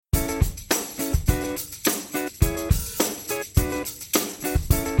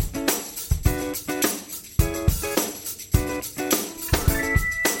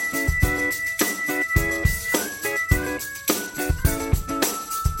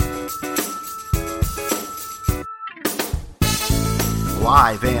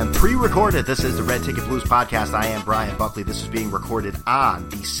live and pre-recorded. This is the Red Ticket Blues podcast. I am Brian Buckley. This is being recorded on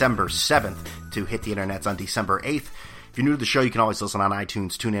December 7th to hit the internets on December 8th. If you're new to the show, you can always listen on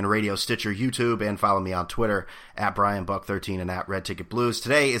iTunes, TuneIn Radio, Stitcher, YouTube, and follow me on Twitter at BrianBuck13 and at Red Ticket Blues.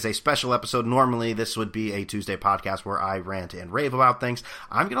 Today is a special episode. Normally, this would be a Tuesday podcast where I rant and rave about things.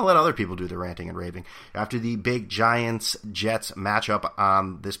 I'm going to let other people do the ranting and raving. After the big Giants-Jets matchup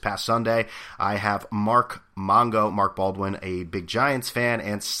on this past Sunday, I have Mark Baldwin, a big Giants fan,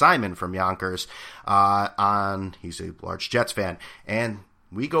 and Simon from Yonkers he's a large Jets fan. And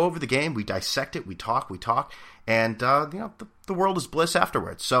we go over the game, we dissect it, we talk, and the world is bliss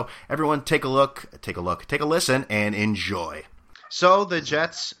afterwards. So everyone take a listen, and enjoy. So the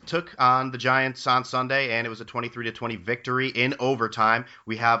Jets took on the Giants on Sunday, and it was a 23-20 victory in overtime.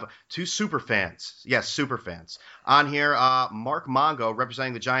 We have two super fans on here. Mark Mongo,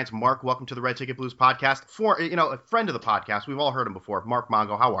 representing the Giants. Mark, welcome to the Red Ticket Blues podcast. A friend of the podcast, we've all heard him before. Mark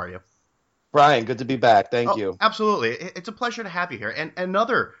Mongo, how are you? Brian, good to be back. Thank you. Absolutely. It's a pleasure to have you here. And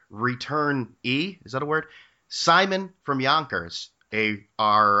another returnee, is that a word? Simon from Yonkers,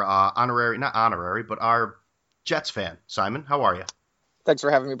 our our Jets fan. Simon, how are you? Thanks for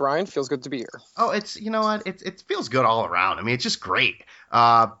having me, Brian. Feels good to be here. Oh, it feels good all around. I mean, it's just great.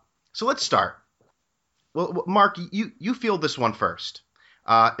 So let's start. Well, Mark, you feel this one first.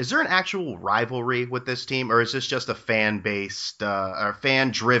 Is there an actual rivalry with this team, or is this just a fan-based, or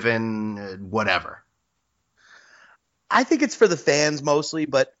fan-driven, whatever? I think it's for the fans mostly,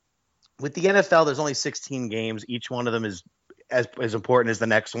 but with the NFL, there's only 16 games. Each one of them is as important as the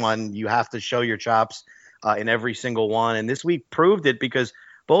next one. You have to show your chops in every single one, and this week proved it because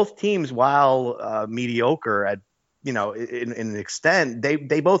both teams, while mediocre at in an extent,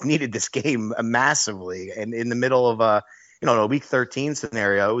 they both needed this game massively, and in the middle of a week 13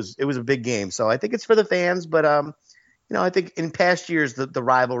 scenario, it was a big game. So I think it's for the fans, but I think in past years the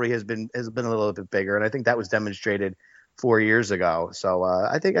rivalry has been a little bit bigger, and I think that was demonstrated 4 years ago. So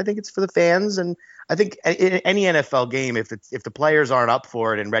I think it's for the fans, and I think in any NFL game, if the players aren't up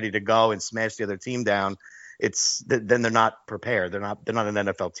for it and ready to go and smash the other team down, then they're not prepared. They're not an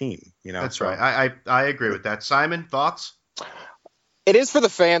NFL team. That's right. I agree with that. Simon, thoughts? It is for the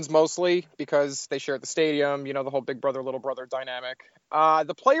fans mostly because they share the stadium, the whole big brother, little brother dynamic.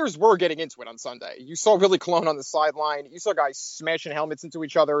 The players were getting into it on Sunday. You saw Willie Colon on the sideline. You saw guys smashing helmets into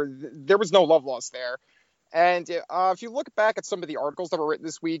each other. There was no love lost there. And if you look back at some of the articles that were written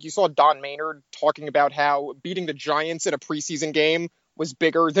this week, you saw Don Maynard talking about how beating the Giants in a preseason game was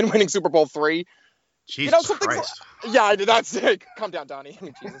bigger than winning Super Bowl III. Jesus Christ. Yeah, I did not say. Calm down, Donnie. I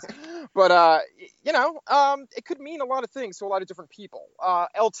mean, Jesus. But, it could mean a lot of things to a lot of different people.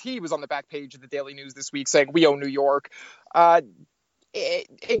 LT was on the back page of the Daily News this week saying, "We own New York."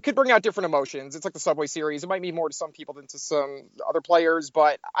 It could bring out different emotions. It's like the Subway Series. It might mean more to some people than to some other players,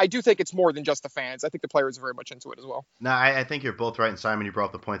 but I do think it's more than just the fans. I think the players are very much into it as well. No, I think you're both right. And Simon, you brought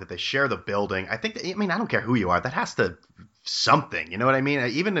up the point that they share the building. I don't care who you are. That has to something. You know what I mean?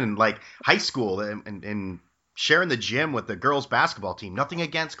 Even in like high school and sharing the gym with the girls basketball team. Nothing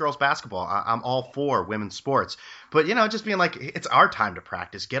against girls basketball. I'm all for women's sports. But, just being like, it's our time to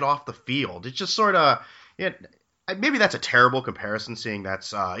practice. Get off the field. It's just sort of maybe that's a terrible comparison, seeing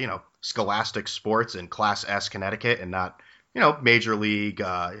that's, scholastic sports in Class S Connecticut and not, Major League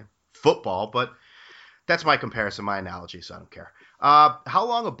football. But that's my comparison, my analogy, so I don't care. How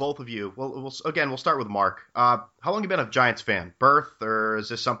long have both of you, we'll start with Mark. How long have you been a Giants fan? Birth, or is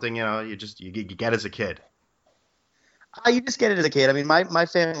this something, you get as a kid? You just get it as a kid. I mean, my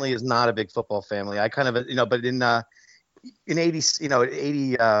family is not a big football family. I kind of, but in 80,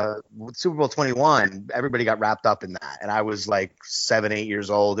 Super Bowl 21, everybody got wrapped up in that. And I was like 7, 8 years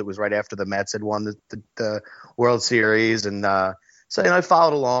old. It was right after the Mets had won the World Series. And so I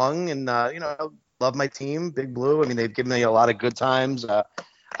followed along and, love my team, Big Blue. I mean, they've given me a lot of good times.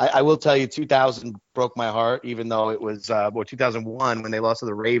 I will tell you, 2000 broke my heart, even though it was 2001 when they lost to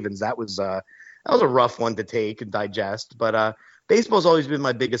the Ravens. That was a rough one to take and digest. But baseball's always been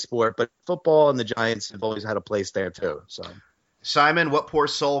my biggest sport, but football and the Giants have always had a place there too. So, Simon, what poor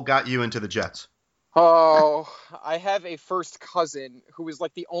soul got you into the Jets? Oh, I have a first cousin who was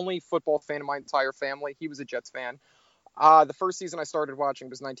like the only football fan in my entire family. He was a Jets fan. The first season I started watching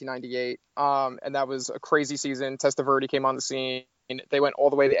was 1998, and that was a crazy season. Testaverde came on the scene. They went all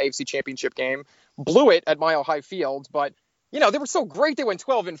the way to the AFC Championship game, blew it at Mile High Field, but they were so great. They went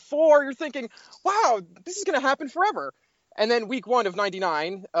 12-4. You're thinking, wow, this is going to happen forever. And then week 1 of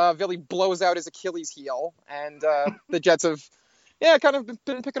 99, Villy blows out his Achilles heel, and the Jets have kind of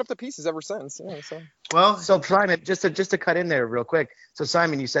been picking up the pieces ever since. Yeah, so trying to just to cut in there real quick. So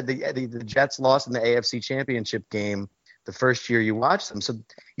Simon, you said the Jets lost in the AFC Championship game the first year you watch them. So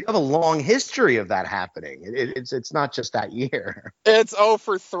you have a long history of that happening. It's not just that year. It's 0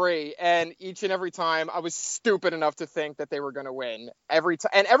 for 3, and each and every time I was stupid enough to think that they were going to win. Every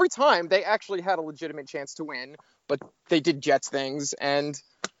time they actually had a legitimate chance to win, but they did Jets things, and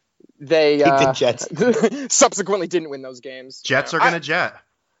they did Jets. subsequently didn't win those games. Jets are going to jet.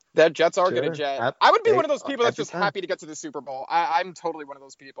 That Jets are going to jet. I would be one of those people that's just happy to get to the Super Bowl. I'm totally one of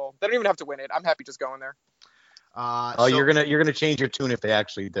those people. They don't even have to win it. I'm happy just going there. You're gonna change your tune if they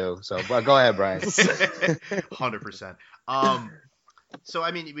actually do. So go ahead, Brian. 100%. So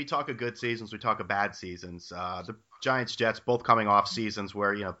I mean, we talk of good seasons, we talk of bad seasons. The Giants, Jets, both coming off seasons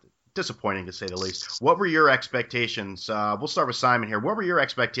where disappointing to say the least. What were your expectations? We'll start with Simon here. What were your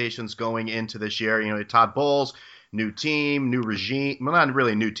expectations going into this year? Todd Bowles. New team, new regime. Well, not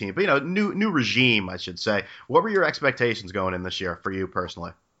really a new team, but new regime, I should say. What were your expectations going in this year for you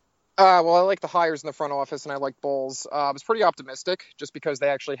personally? Well, I like the hires in the front office, and I like Bowles. I was pretty optimistic just because they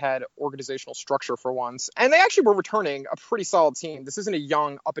actually had organizational structure for once, and they actually were returning a pretty solid team. This isn't a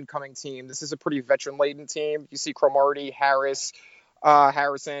young, up-and-coming team. This is a pretty veteran-laden team. You see Cromartie, Harris,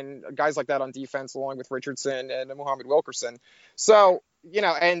 Harrison, guys like that on defense, along with Richardson and Muhammad Wilkerson. So,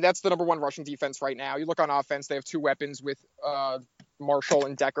 and that's the number one rushing defense right now. You look on offense, they have two weapons with Marshall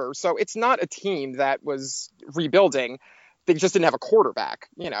and Decker. So it's not a team that was rebuilding. They just didn't have a quarterback.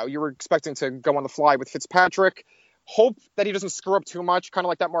 You were expecting to go on the fly with Fitzpatrick, hope that he doesn't screw up too much, kind of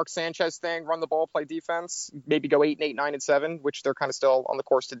like that Mark Sanchez thing, run the ball, play defense, maybe go 8-8, 9-7, which they're kind of still on the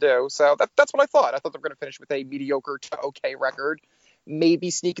course to do. So that's what I thought. I thought they were going to finish with a mediocre to okay record, maybe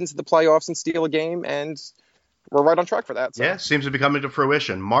sneak into the playoffs and steal a game, and we're right on track for that. So. Yeah, seems to be coming to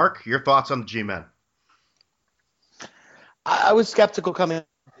fruition. Mark, your thoughts on the G-Men? I was skeptical coming into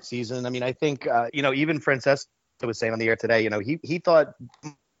the season. I mean, I think, even Francesco was saying on the air today, he thought,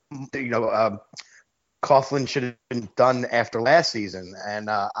 Coughlin should have been done after last season. And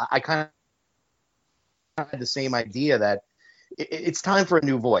I kind of had the same idea that it's time for a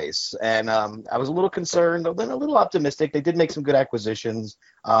new voice. And I was a little concerned, then a little optimistic. They did make some good acquisitions.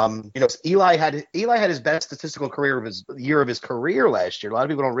 Eli had his best statistical year of his career last year. A lot of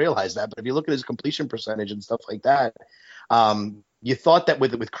people don't realize that, but if you look at his completion percentage and stuff like that, you thought that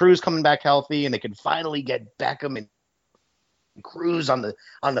with Cruz coming back healthy and they could finally get Beckham and Cruz on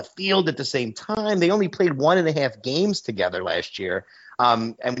the field at the same time. They only played 1.5 games together last year.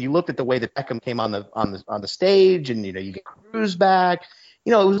 And when you looked at the way that Beckham came on the stage, and you get Cruz back,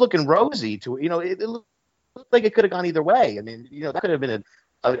 it was looking rosy. It looked like it could have gone either way. I mean, that could have been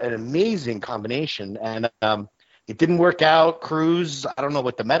an amazing combination, and it didn't work out. Cruz, I don't know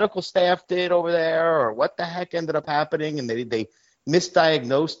what the medical staff did over there or what the heck ended up happening, and they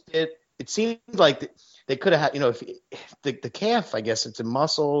misdiagnosed it. It seems like they could have had, if the calf, I guess it's a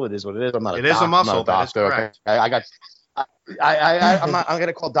muscle. It is what it is. I'm not. It is a muscle. That is correct. Okay. I'm going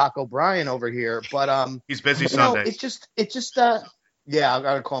to call Doc O'Brien over here, but he's busy Sunday. It's just yeah, I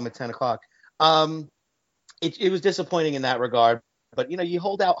got to call him at 10:00. It was disappointing in that regard, but you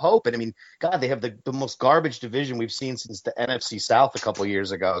hold out hope, and I mean, God, they have the most garbage division we've seen since the NFC South a couple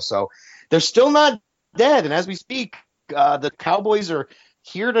years ago. So they're still not dead, and as we speak, the Cowboys are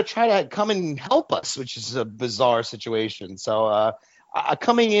here to try to come and help us, which is a bizarre situation. So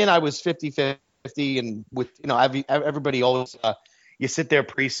coming in, I was 50-50, and with everybody always you sit there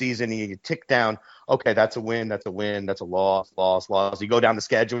preseason and you tick down, okay, that's a win, that's a loss. You go down the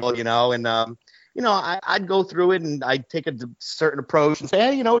schedule, and I'd go through it and I'd take a certain approach and say,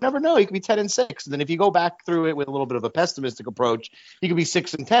 hey, never know, you could be 10-6. And then if you go back through it with a little bit of a pessimistic approach, you could be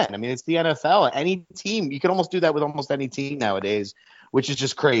 6-10. I mean, it's the NFL. Any team, you can almost do that with almost any team nowadays, which is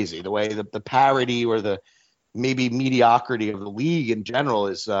just crazy. The way the parity or the maybe mediocrity of the league in general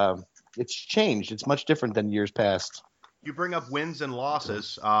is it's changed. It's much different than years past. You bring up wins and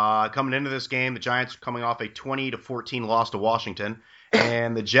losses. Coming into this game, the Giants coming off a 20-14 loss to Washington,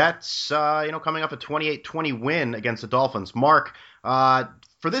 and the Jets, coming off a 28-20 win against the Dolphins. Mark,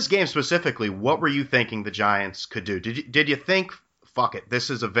 for this game specifically, what were you thinking the Giants could do? Did you think, fuck it, this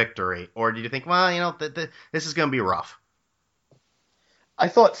is a victory, or did you think, well, this is going to be rough? I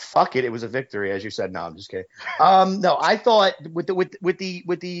thought, fuck it, it was a victory, as you said. No, I'm just kidding. No, I thought with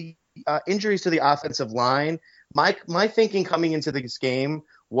the injuries to the offensive line, my thinking coming into this game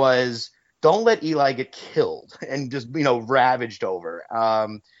was don't let Eli get killed and just ravaged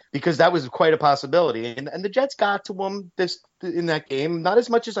over, because that was quite a possibility. And the Jets got to him in that game, not as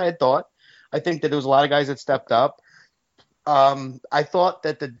much as I had thought. I think that there was a lot of guys that stepped up. I thought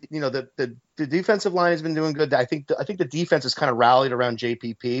that the defensive line has been doing good. I think the defense has kind of rallied around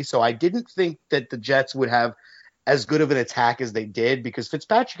JPP. So I didn't think that the Jets would have as good of an attack as they did, because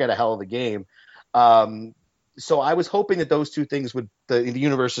Fitzpatrick had a hell of a game. So I was hoping that those two things the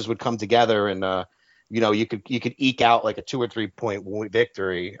universes would come together, and you could eke out like a 2 or 3 point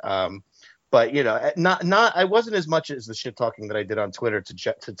victory. But I wasn't as much as the shit talking that I did on Twitter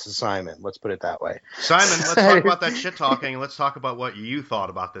to Simon. Let's put it that way. Simon, let's talk about that shit talking, and let's talk about what you thought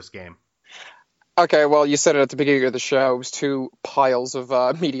about this game. Okay, well, you said it at the beginning of the show. It was two piles of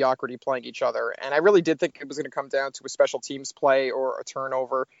mediocrity playing each other, and I really did think it was going to come down to a special teams play or a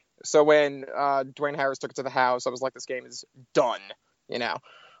turnover. So when Dwayne Harris took it to the house, I was like, this game is done,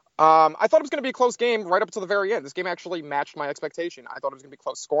 I thought it was going to be a close game right up to the very end. This game actually matched my expectation. I thought it was going to be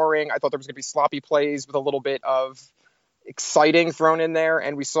close scoring. I thought there was going to be sloppy plays with a little bit of exciting thrown in there,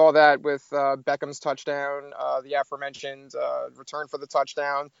 and we saw that with Beckham's touchdown, the aforementioned return for the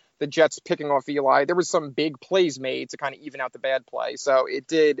touchdown, the Jets picking off Eli. There was some big plays made to kind of even out the bad play, so it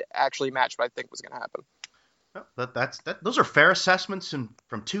did actually match what I think was going to happen. Those are fair assessments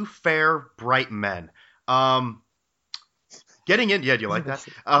from two fair, bright men. Getting in, do you like that?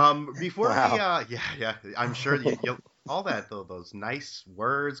 Before wow. I'm sure you'll all that though, those nice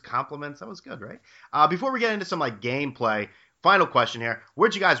words, compliments, that was good, right? Before we get into some like gameplay, final question here: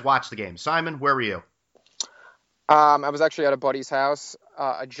 where'd you guys watch the game? Simon, where were you? I was actually at a buddy's house,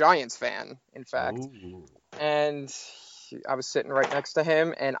 a Giants fan, in fact, Ooh. and I was sitting right next to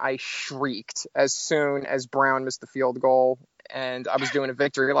him, and I shrieked as soon as Brown missed the field goal, and I was doing a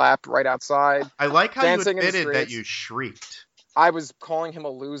victory lap right outside. I like how you admitted that you shrieked. I was calling him a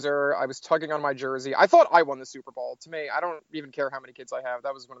loser. I was tugging on my jersey. I thought I won the Super Bowl. To me, I don't even care how many kids I have.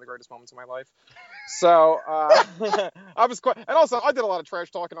 That was one of the greatest moments of my life. So I was quite, and also I did a lot of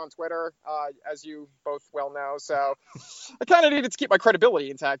trash talking on Twitter, as you both well know. So I kind of needed to keep my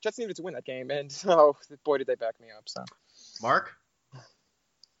credibility intact. Jets needed to win that game, and so boy did they back me up. So, Mark,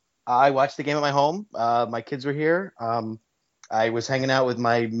 I watched the game at my home. My kids were here. I was hanging out with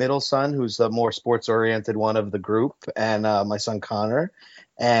my middle son, who's the more sports-oriented one of the group, and my son Connor.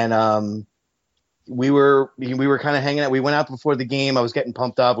 And we were kind of hanging out. We went out before the game. I was getting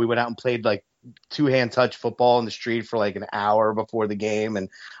pumped up. We went out and played like two-hand touch football in the street for like an hour before the game. And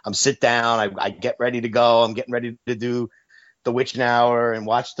I'm sit down. I get ready to go. I'm getting ready to do the witching hour and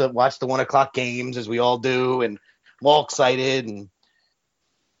watch the 1 o'clock games as we all do. And I'm all excited and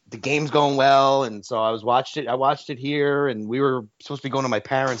the game's going well, and so I watched it here, and we were supposed to be going to my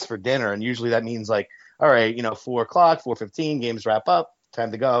parents for dinner, and usually that means like, all right, 4 o'clock, 4:15, games wrap up,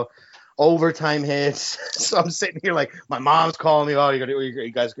 time to go. Overtime hits, so I'm sitting here like my mom's calling me,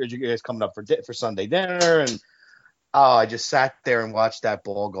 you guys coming up for Sunday dinner, and I just sat there and watched that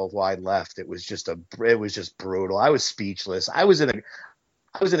ball go wide left. It was just brutal. I was speechless. I was in a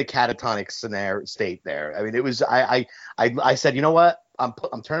catatonic state there. I mean, it was I said, you know what?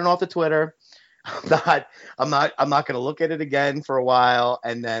 I'm turning off the Twitter. I'm not going to look at it again for a while.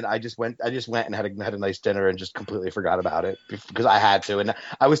 And then I just went and had a nice dinner and just completely forgot about it because I had to. And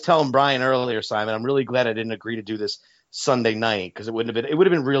I was telling Brian earlier, Simon, I'm really glad I didn't agree to do this Sunday night because it would have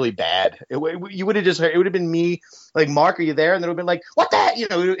been really bad. You would have just heard, it would have been me like, Mark, are you there? And then it would have been like, what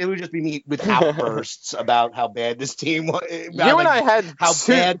the? It would just be me with outbursts about how bad this team was.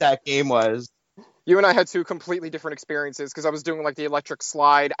 Bad that game was. You and I had two completely different experiences because I was doing like the electric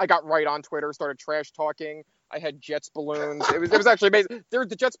slide. I got right on Twitter, started trash talking. I had Jets balloons. It was actually amazing.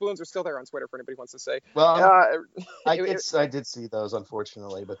 The Jets balloons are still there on Twitter for anybody who wants to say. Well, I did see those,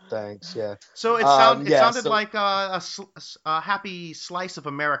 unfortunately, but thanks. Yeah. So it sounded like a happy slice of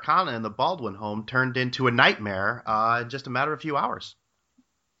Americana in the Baldwin home turned into a nightmare in just a matter of a few hours.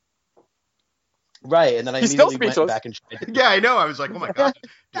 Right, and then I immediately went back and tried to... Yeah, I know. I was like, oh my God,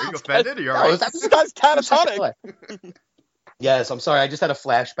 are you offended? Are you all right? This guy's catatonic. Yes, I'm sorry. I just had a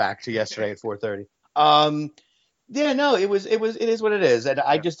flashback to yesterday at 4:30. Yeah, no, it is what it is. And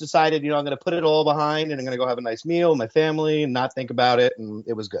I just decided, I'm going to put it all behind and I'm going to go have a nice meal with my family and not think about it. And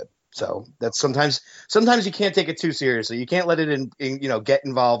it was good. So that's sometimes you can't take it too seriously. You can't let it get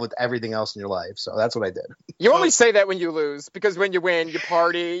involved with everything else in your life. So that's what I did. You only say that when you lose, because when you win, you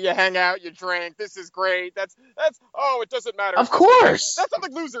party, you hang out, you drink. This is great. That's it doesn't matter. Of course. That's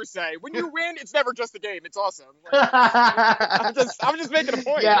something losers say. When you win, it's never just a game. It's awesome. I'm just making a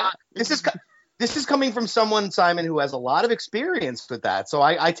point. Yeah, this is coming from someone, Simon, who has a lot of experience with that. So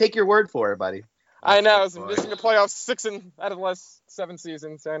I take your word for it, buddy. I know. I'm missing the playoffs 6 out of the last 7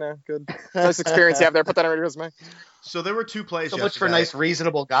 seasons. I know. Good. Nice experience you have there. Put that on your resume. So there were 2 plays so yesterday. Much for nice,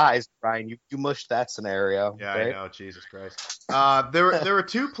 reasonable guys, Brian. You mushed that scenario. Yeah, right? I know. Jesus Christ. There were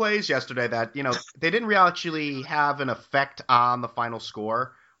 2 plays yesterday that, they didn't really actually have an effect on the final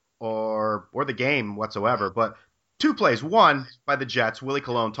score or the game whatsoever. But 2 plays. One by the Jets, Willie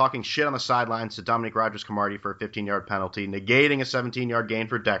Colon talking shit on the sidelines to Dominique Rodgers-Cromartie for a 15-yard penalty, negating a 17-yard gain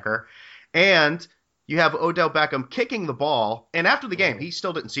for Decker. And you have Odell Beckham kicking the ball, and after the game, he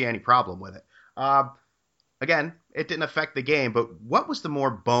still didn't see any problem with it. Again, it didn't affect the game, but what was the more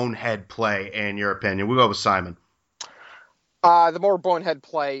bonehead play, in your opinion? We'll go with Simon. The more bonehead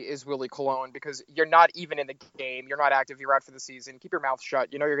play is Willie Colon, because you're not even in the game. You're not active. You're out for the season. Keep your mouth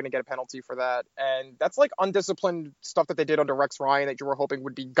shut. You know you're going to get a penalty for that. And that's like undisciplined stuff that they did under Rex Ryan that you were hoping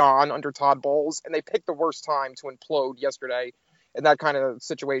would be gone under Todd Bowles. And they picked the worst time to implode yesterday in that kind of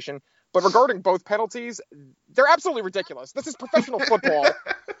situation. But regarding both penalties, they're absolutely ridiculous. This is professional football.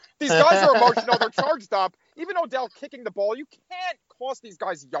 These guys are emotional. They're charged up. Even Odell kicking the ball, you can't cost these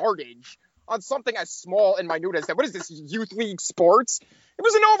guys yardage on something as small and minute as that. What is this, youth league sports? It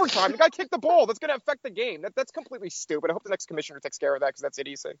was an overtime. The guy kicked the ball. That's going to affect the game. That's completely stupid. I hope the next commissioner takes care of that, because that's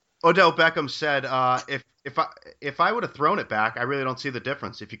idiocy. Odell Beckham said, if I would have thrown it back, I really don't see the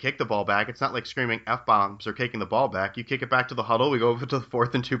difference. If you kick the ball back, it's not like screaming F-bombs or kicking the ball back. You kick it back to the huddle. We go over to the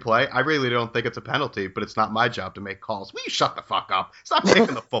 4th and 2 play. I really don't think it's a penalty, but it's not my job to make calls. Will you shut the fuck up? Stop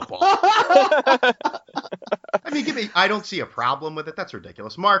kicking the football. I mean, I don't see a problem with it. That's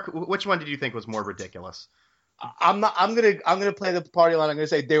ridiculous. Mark, which one did you think was more ridiculous? I'm gonna play the party line. I'm gonna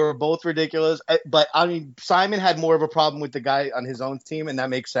say they were both ridiculous, but I mean, Simon had more of a problem with the guy on his own team, and that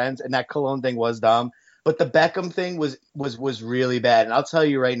makes sense. And that Cologne thing was dumb, but the Beckham thing was really bad. And I'll tell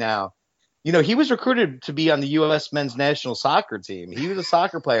you right now, you know, he was recruited to be on the U.S. men's national soccer team. He was a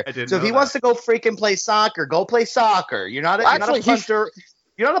soccer player. So if he wants to go freaking play soccer, go play soccer. You're not a punter.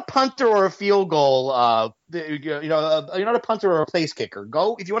 You're not a punter or a field goal. You're not a punter or a place kicker.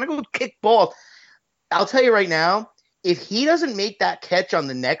 Go if you want to go kick ball. I'll tell you right now, if he doesn't make that catch on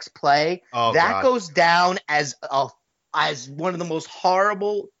the next play, goes down as one of the most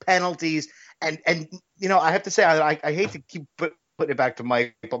horrible penalties. And you know, I have to say, I hate to keep putting it back to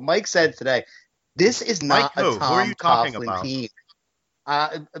Mike, but Mike said today, this is not a Tom Coughlin team.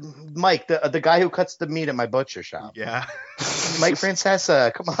 Mike, the guy who cuts the meat at my butcher shop. Yeah. Mike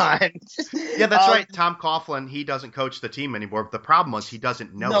Francesa, come on. Yeah, that's right. Tom Coughlin, he doesn't coach the team anymore. But the problem was he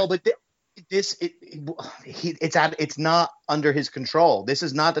doesn't know. No, but it's not under his control. This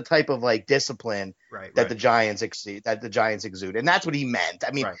is not the type of like discipline that the Giants exude, and that's what he meant.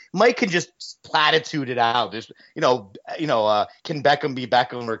 I mean, Mike can just platitude it out. There's, can Beckham be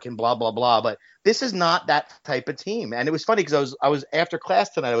Beckham or can blah blah blah, but this is not that type of team. And it was funny because I was after class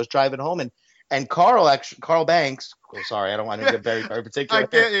tonight. I was driving home and Carl Banks. Oh, sorry, I don't want to get very particular.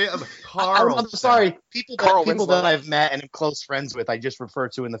 I'm sorry. People that I've met and am close friends with, I just refer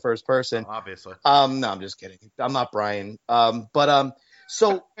to in the first person. Obviously. No, I'm just kidding. I'm not Brian.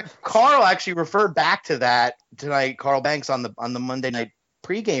 So Carl actually referred back to that tonight. Carl Banks on the Monday night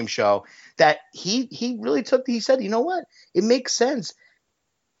pregame show that he really took. He said, you know what? It makes sense.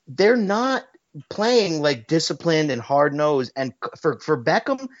 They're not playing like disciplined and hard nosed, and for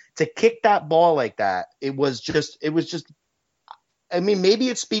Beckham to kick that ball like that, it was just I mean, maybe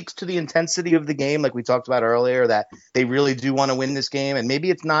it speaks to the intensity of the game, like we talked about earlier, that they really do want to win this game. And maybe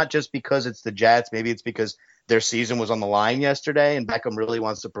it's not just because it's the Jets, maybe it's because their season was on the line yesterday and Beckham really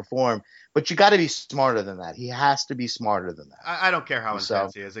wants to perform. But you got to be smarter than that. He has to be smarter than that. I don't care how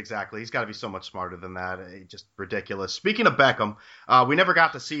intense he is. Exactly. He's got to be so much smarter than that. Just ridiculous. Speaking of Beckham, we never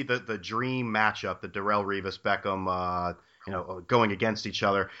got to see the dream matchup, the Darrelle Revis-Beckham going against each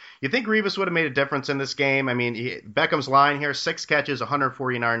other. You think Revis would have made a difference in this game? I mean, Beckham's line here, 6 catches,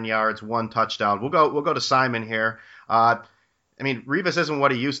 149 yards, 1 touchdown. We'll go to Simon here. I mean, Revis isn't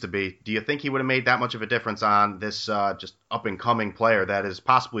what he used to be. Do you think he would have made that much of a difference on this just up-and-coming player that is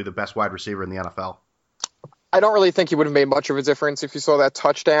possibly the best wide receiver in the NFL? I don't really think he would have made much of a difference if you saw that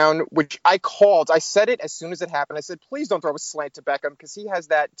touchdown, which I called. I said it as soon as it happened. I said, please don't throw a slant to Beckham because he has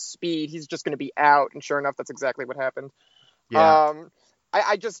that speed. He's just going to be out. And sure enough, that's exactly what happened. Yeah.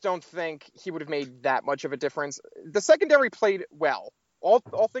 I just don't think he would have made that much of a difference. The secondary played well.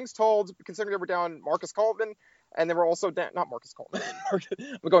 All things told, considering they were down Marcus Colvin, and they were also down, not Marcus Colvin.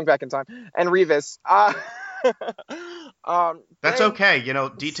 I'm going back in time. And Revis. That's okay. You know,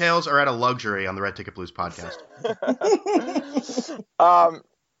 details are at a luxury on the Red Ticket Blues podcast.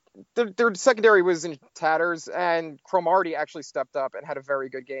 Their secondary was in tatters, and Cromartie actually stepped up and had a very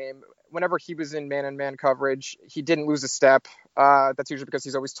good game. Whenever he was in man-on-man coverage, he didn't lose a step. That's usually because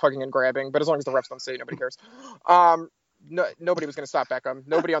he's always tugging and grabbing, but as long as the refs don't say it, nobody cares. Nobody was going to stop Beckham.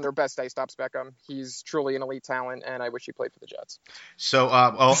 Nobody on their best day stops Beckham. He's truly an elite talent, and I wish he played for the Jets. So,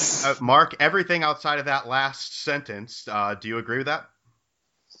 Mark, everything outside of that last sentence, do you agree with that?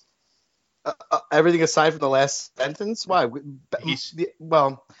 Everything aside from the last sentence? Why?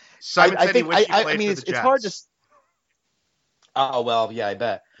 Simon said he wished he played for the it's Jets. Hard to. Oh well, yeah, I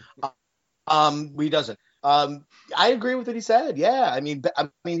bet. He doesn't. I agree with what he said. Yeah, I mean,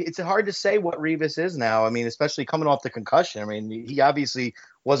 it's hard to say what Revis is now. I mean, especially coming off the concussion. I mean, he obviously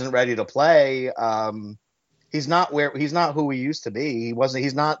wasn't ready to play. He's not who he used to be.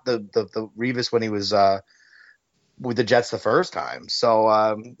 He's not the Revis when he was with the Jets the first time.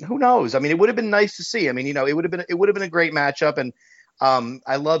 So who knows? I mean, it would have been nice to see. I mean, it would have been a great matchup, and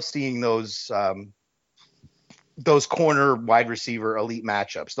I love seeing those corner wide receiver elite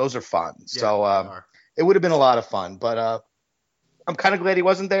matchups. Those are fun. Yeah, so it would have been a lot of fun. But I'm kind of glad he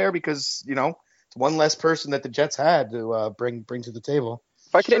wasn't there because it's one less person that the Jets had to bring to the table.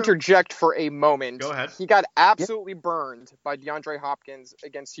 If I could interject for a moment. Go ahead. He got absolutely burned by DeAndre Hopkins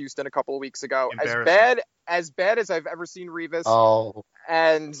against Houston a couple of weeks ago. As bad as I've ever seen Revis. Oh.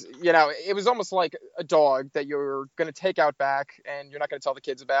 And, it was almost like a dog that you're going to take out back and you're not going to tell the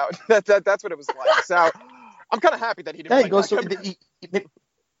kids about. That's what it was like. So I'm kind of happy that he didn't play.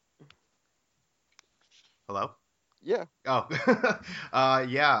 Hello? Yeah. Oh.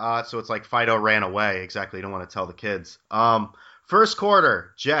 Yeah. So it's like Fido ran away. Exactly. You don't want to tell the kids. First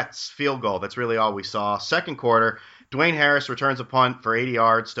quarter, Jets field goal. That's really all we saw. Second quarter, Dwayne Harris returns a punt for 80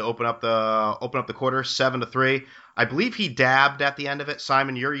 yards to open up the quarter, 7-3. I believe he dabbed at the end of it.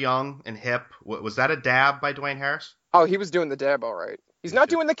 Simon, you're young and hip. Was that a dab by Dwayne Harris? Oh, he was doing the dab all right. He's not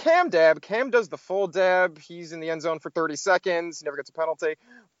doing the Cam dab. Cam does the full dab. He's in the end zone for 30 seconds. He never gets a penalty.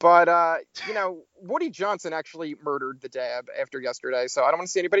 But, Woody Johnson actually murdered the dab after yesterday. So I don't want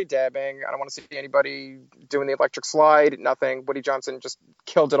to see anybody dabbing. I don't want to see anybody doing the electric slide. Nothing. Woody Johnson just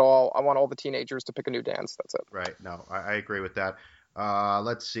killed it all. I want all the teenagers to pick a new dance. That's it. Right. No, I agree with that.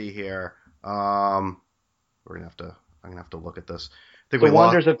 Let's see here. I'm going to have to look at this. The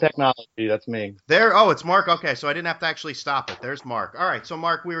wonders of technology. That's me. There. Oh, it's Mark. Okay, so I didn't have to actually stop it. There's Mark. All right, so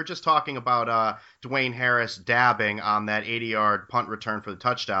Mark, we were just talking about Dwayne Harris dabbing on that 80-yard punt return for the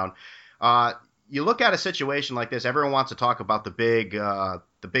touchdown. You look at a situation like this, everyone wants to talk about the big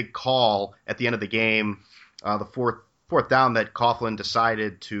call at the end of the game, the fourth down that Coughlin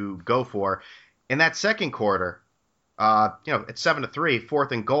decided to go for. In that second quarter, it's 7-3,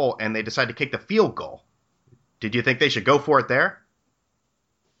 4th and goal, and they decide to kick the field goal. Did you think they should go for it there?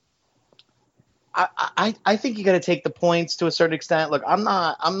 I think you got to take the points to a certain extent. Look, I'm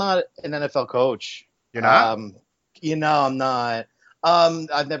not an NFL coach. You're not? I'm not.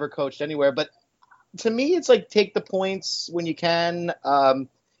 I've never coached anywhere, but to me, it's like take the points when you can.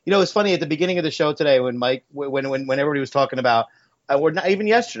 It's funny at the beginning of the show today when Mike, when everybody was talking about, or not even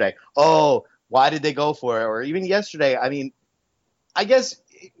yesterday. Oh, why did they go for it? Or even yesterday. I mean, I guess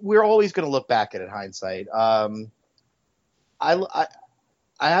we're always going to look back at it hindsight. I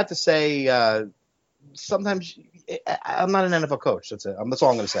have to say. Sometimes I'm not an NFL coach. That's it. That's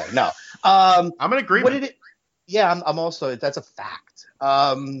all I'm going to say. No, I'm in agreement. Yeah, I'm also. That's a fact.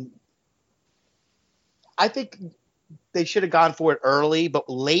 I think they should have gone for it early, but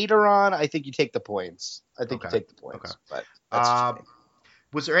later on, I think you take the points. You take the points. Okay. But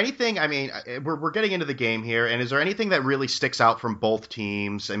was there anything? I mean, we're getting into the game here, and is there anything that really sticks out from both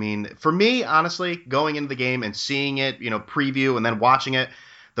teams? I mean, for me, honestly, going into the game and seeing it, preview and then watching it.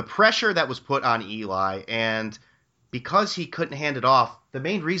 The pressure that was put on Eli, and because he couldn't hand it off, the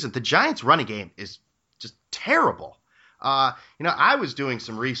main reason, the Giants' running game is just terrible. I was doing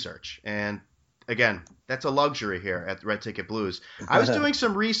some research, and again, that's a luxury here at Red Ticket Blues. I was doing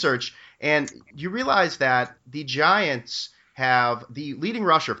some research, and you realize that the Giants have the leading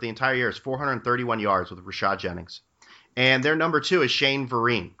rusher for the entire year is 431 yards with Rashad Jennings, and their number 2 is Shane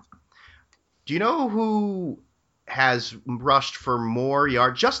Vereen. Do you know who has rushed for more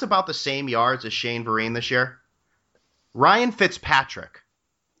yards, just about the same yards as Shane Vereen this year? Ryan Fitzpatrick.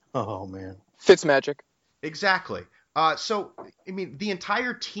 Oh, man. Fitzmagic. Exactly. So, I mean, the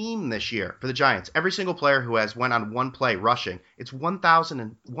entire team this year for the Giants, every single player who has went on one play rushing, it's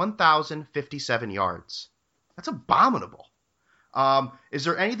 1,057 yards. That's abominable. Is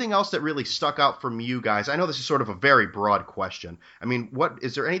there anything else that really stuck out from you guys? I know this is sort of a very broad question. I mean,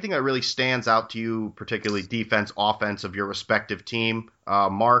 is there anything that really stands out to you, particularly defense, offense of your respective team?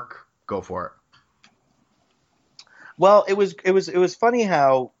 Mark, go for it. Well, it was funny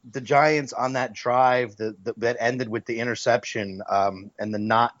how the Giants on that drive that ended with the interception and the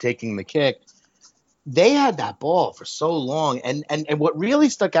not taking the kick, they had that ball for so long, and what really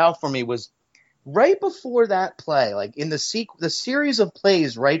stuck out for me was right before that play, like in the series of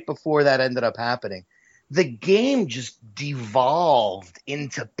plays right before that ended up happening, the game just devolved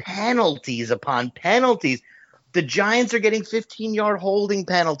into penalties upon penalties. The Giants are getting 15-yard holding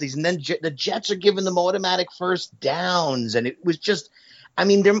penalties, and then the Jets are giving them automatic first downs, and it was just, I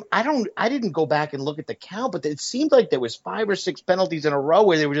mean, I didn't go back and look at the count, but it seemed like there was 5 or 6 penalties in a row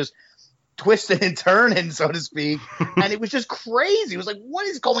where they were just twisting and turning, so to speak. And it was just crazy. It was like, what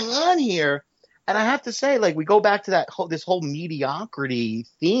is going on here? And I have to say, like, we go back to this whole mediocrity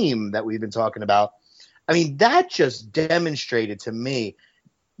theme that we've been talking about. I mean, that just demonstrated to me,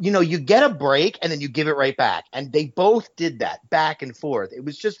 you get a break and then you give it right back. And they both did that back and forth. It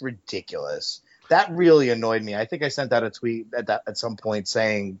was just ridiculous. That really annoyed me. I think I sent out a tweet at some point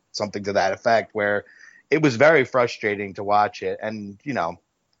saying something to that effect, where it was very frustrating to watch it. And,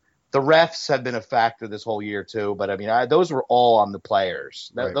 the refs have been a factor this whole year too, but I mean, those were all on the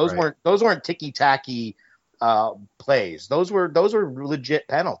players. Those weren't ticky tacky plays. Those were legit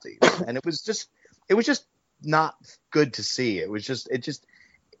penalties, and it was just not good to see.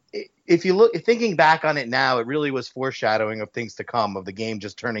 If you look, thinking back on it now, it really was foreshadowing of things to come, of the game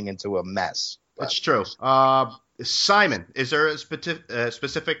just turning into a mess. That's true. Simon, is there a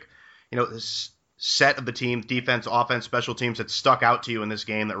specific, set of the team, defense, offense, special teams that stuck out to you in this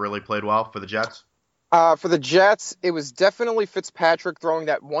game that really played well for the Jets? For the Jets, it was definitely Fitzpatrick throwing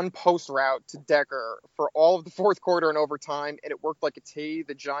that one post route to Decker for all of the fourth quarter and overtime, and it worked like a T.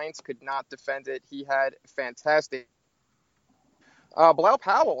 The Giants could not defend it. He had fantastic. Bilal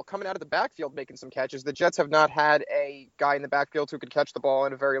Powell coming out of the backfield making some catches. The Jets have not had a guy in the backfield who could catch the ball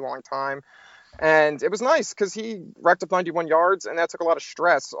in a very long time. And it was nice because he racked up 91 yards, and that took a lot of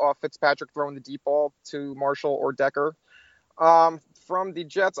stress off Fitzpatrick throwing the deep ball to Marshall or Decker. From the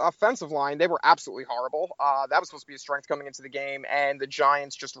Jets' offensive line, they were absolutely horrible. That was supposed to be a strength coming into the game, and the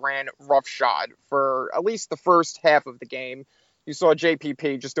Giants just ran roughshod for at least the first half of the game. You saw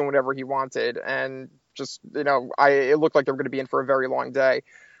JPP just doing whatever he wanted, and just, it looked like they were going to be in for a very long day.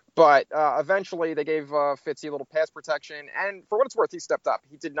 But eventually they gave Fitzy a little pass protection, and for what it's worth, he stepped up.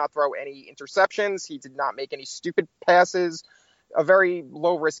 He did not throw any interceptions. He did not make any stupid passes. A very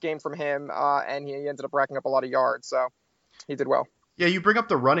low-risk game from him, and he ended up racking up a lot of yards, so he did well. Yeah, you bring up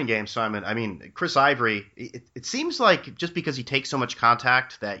the running game, Simon. I mean, Chris Ivory, it seems like just because he takes so much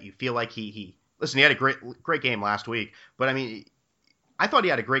contact that you feel like he had a great game last week, but I mean, I thought he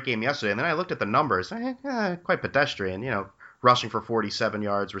had a great game yesterday, and then I looked at the numbers, quite pedestrian, rushing for 47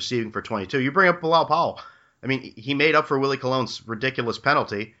 yards, receiving for 22. You bring up Bilal Powell. I mean, he made up for Willie Colon's ridiculous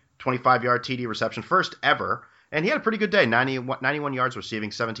penalty, 25-yard TD reception, first ever, and he had a pretty good day, 91 yards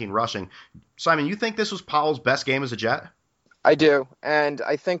receiving, 17 rushing. Simon, you think this was Powell's best game as a Jet? I do, and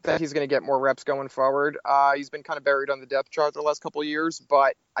I think that he's going to get more reps going forward. He's been kind of buried on the depth chart the last couple of years,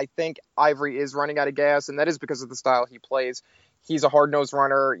 but I think Ivory is running out of gas, and that is because of the style he plays. He's a hard-nosed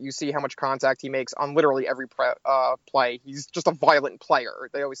runner. You see how much contact he makes on literally every play. He's just a violent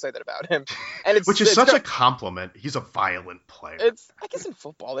player. They always say that about him. And Which is such a compliment. He's a violent player. I guess in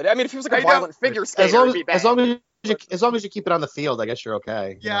football. I mean, if he was like a violent figure skater, it'd be bad. As long as you keep it on the field, I guess you're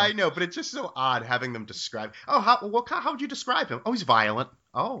okay. Yeah, I know, but it's just so odd having them describe. Oh, how would you describe him? Oh, he's violent.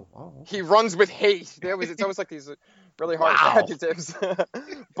 Oh. He runs with hate. It's always like these really harsh adjectives.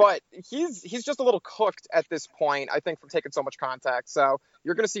 But he's just a little cooked at this point, I think, from taking so much contact. So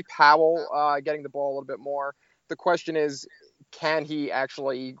you're going to see Powell getting the ball a little bit more. The question is, can he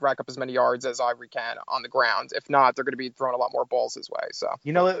actually rack up as many yards as Ivory can on the ground? If not, they're going to be throwing a lot more balls his way. So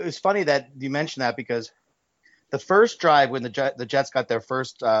it was funny that you mentioned that, because the first drive when the Jets got their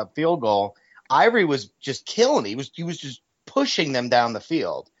first field goal, Ivory was just killing it. He was just pushing them down the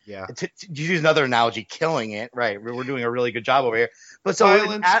field. Yeah. To use another analogy, killing it. Right. We're doing a really good job over here. But so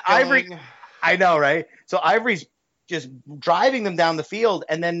Ivory, I know, right? So Ivory's just driving them down the field,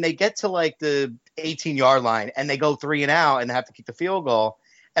 and then they get to like the 18-yard line, and they go 3 and out, and they have to kick the field goal.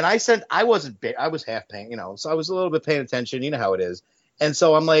 And I was half paying, so I was a little bit paying attention. You know how it is. And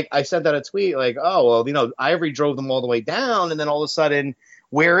so I'm like, I sent out a tweet like, oh, well, Ivory drove them all the way down, and then all of a sudden,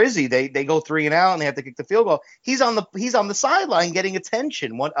 where is he? They go 3 and out, and they have to kick the field goal. He's on the sideline getting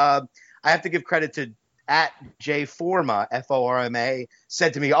attention. I have to give credit to @JForma, FORMA,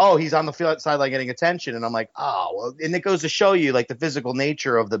 said to me, oh, he's on the sideline getting attention, and I'm like, oh, well, and it goes to show you like the physical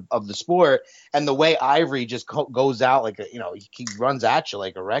nature of the sport, and the way Ivory just goes out like he runs at you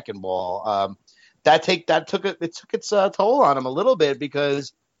like a wrecking ball. That took its toll on him a little bit,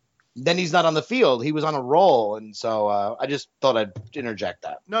 because then he's not on the field. He was on a roll, and so I just thought I'd interject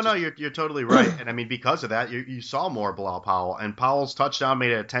that. No, you're totally right. And I mean, because of that, you saw more Bilal Powell, and Powell's touchdown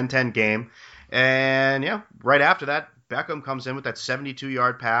made it a 10-10 game. And right after that, Beckham comes in with that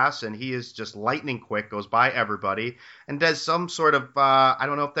 72-yard pass, and he is just lightning quick, goes by everybody, and does some sort of, I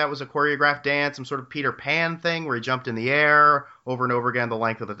don't know if that was a choreographed dance, some sort of Peter Pan thing where he jumped in the air over and over again the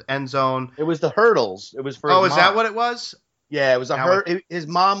length of the end zone. It was the hurdles. It was for his mom. Is that what it was? Yeah, it was his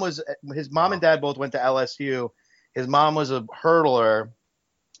mom and dad both went to LSU. His mom was a hurdler,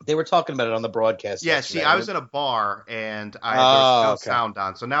 They were talking about it on the broadcast. Yeah, yesterday. see, I was in a bar and there was no sound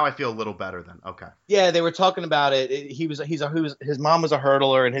on, so now I feel a little better then. Okay. Yeah, they were talking about it. His mom was a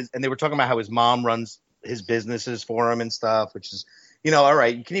hurdler, and they were talking about how his mom runs his businesses for him and stuff, which is, all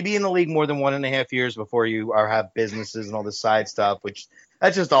right. Can you be in the league more than 1.5 years before you have businesses and all this side stuff? Which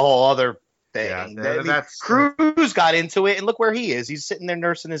that's just a whole other thing. Yeah, that's Cruz got into it, and look where he is. He's sitting there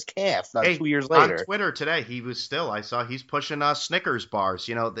nursing his calf. 2 years later, on Twitter today, I saw he's pushing Snickers bars.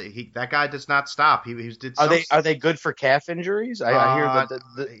 That guy does not stop. He did. Are they good for calf injuries? I hear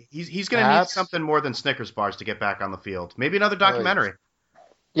that he's going to need something more than Snickers bars to get back on the field. Maybe another documentary.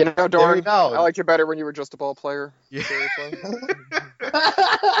 Doran, I liked you better when you were just a ball player. Yeah.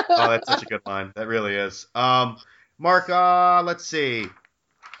 Oh, that's such a good line. That really is. Mark, let's see.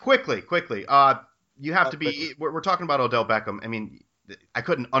 Quickly. You have to be. We're talking about Odell Beckham. I mean, I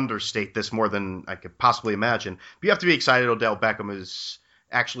couldn't understate this more than I could possibly imagine. But you have to be excited. Odell Beckham is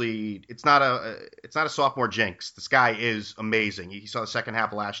actually. It's not a sophomore jinx. This guy is amazing. You saw the second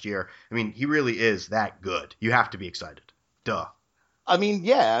half of last year. I mean, he really is that good. You have to be excited. Duh. I mean,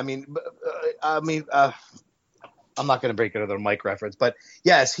 yeah. I'm not going to break another Mike reference, but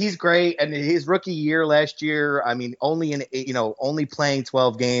yes, he's great. And his rookie year last year, I mean, only playing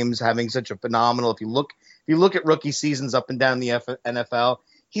 12 games, having such a phenomenal. If you look at rookie seasons up and down the NFL,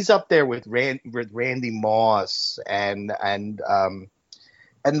 he's up there with Randy Moss and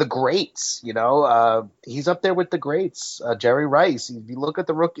the greats. He's up there with the greats. Jerry Rice. If you look at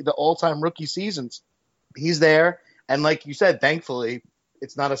the all-time rookie seasons, he's there. And like you said, thankfully,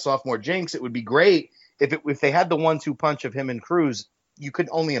 it's not a sophomore jinx. It would be great if they had the 1-2 punch of him and Cruz. You could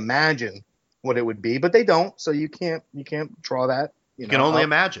only imagine what it would be, but they don't. So you can't draw that. You can only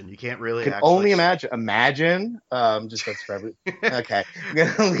imagine. You can't really. You can only imagine. Imagine. Just that's for every. Okay, I'm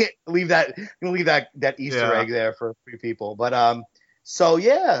gonna leave that Easter egg there for a few people. But so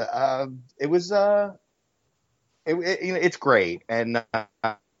yeah, it was it's great, and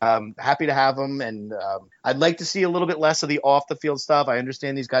happy to have him, and I'd like to see a little bit less of the off the field stuff. I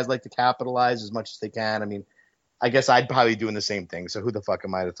understand these guys like to capitalize as much as they can. I mean, I guess I'd probably be doing the same thing. So who the fuck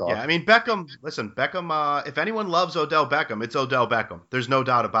am I to talk? Yeah, I mean, Beckham. Listen, Beckham. If anyone loves Odell Beckham, it's Odell Beckham. There's no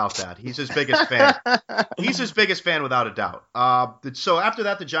doubt about that. He's his biggest fan. He's his biggest fan without a doubt. So after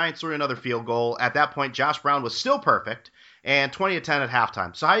that, the Giants threw another field goal. At that point, Josh Brown was still perfect, and 20-10 at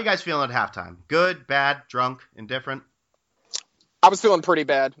halftime. So how you guys feeling at halftime? Good, bad, drunk, indifferent? I was feeling pretty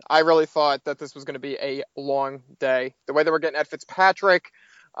bad. I really thought that this was going to be a long day. The way they were getting at Fitzpatrick,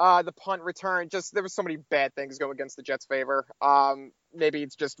 the punt return, there was so many bad things going against the Jets' favor. Maybe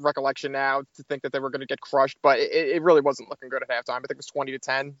it's just recollection now to think that they were going to get crushed, but it really wasn't looking good at halftime. I think it was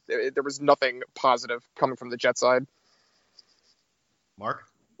 20-10. There was nothing positive coming from the Jets side. Mark?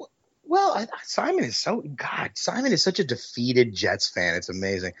 Well, Simon is such a defeated Jets fan. It's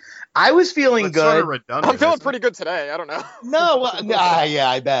amazing. I was feeling good. Sort of redundant, I'm feeling pretty good today. I don't know. Yeah,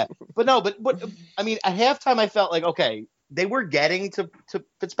 I bet. But I mean, at halftime, I felt like, okay, they were getting to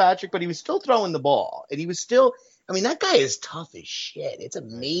Fitzpatrick, but he was still throwing the ball. And he was still, I mean, that guy is tough as shit. It's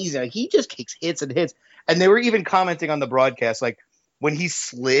amazing. Like, he just kicks hits and hits. And they were even commenting on the broadcast, like, when he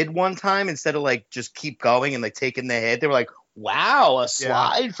slid one time, instead of, like, just keep going and, like, taking the hit, they were like, wow, a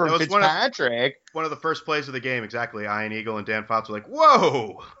slide from Fitzpatrick. One of the first plays of the game, exactly. Ian Eagle and Dan Fouts were like,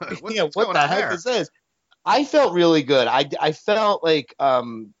 whoa. What the heck is this? I felt really good. I felt like,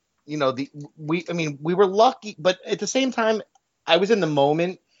 we were lucky, but at the same time, I was in the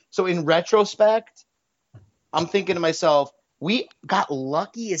moment. So in retrospect, I'm thinking to myself, we got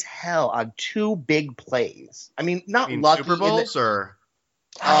lucky as hell on two big plays. I mean, not lucky. Super Bowls or?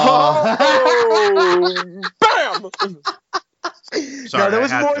 Bam! Sorry, no, there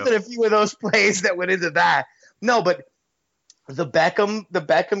was more than a few of those plays that went into that. No, but the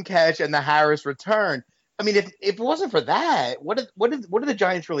Beckham catch and the Harris return. I mean, if it wasn't for that, what did the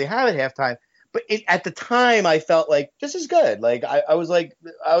Giants really have at halftime? But at the time, I felt like this is good. Like I was like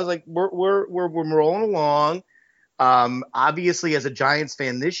we're rolling along. Obviously, as a Giants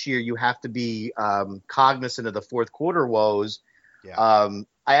fan this year, you have to be cognizant of the fourth quarter woes. Yeah.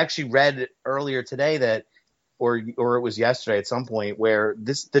 I actually read earlier today that, or it was yesterday at some point, where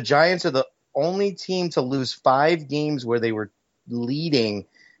the Giants are the only team to lose 5 games where they were leading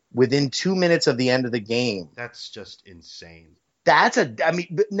within 2 minutes of the end of the game. That's just insane.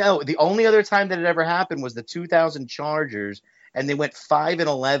 The only other time that it ever happened was the 2000 Chargers, and they went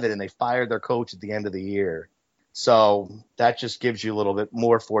 5-11, and they fired their coach at the end of the year. So that just gives you a little bit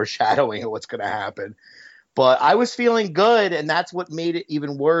more foreshadowing of what's going to happen. But I was feeling good, and that's what made it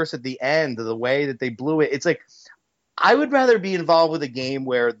even worse at the end, the way that they blew it. It's like, I would rather be involved with a game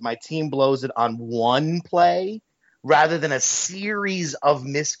where my team blows it on one play rather than a series of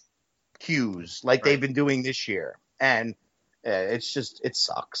miscues like they've been doing this year. And it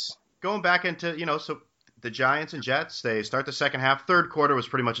sucks. Going back into, so the Giants and Jets, they start the second half. Third quarter was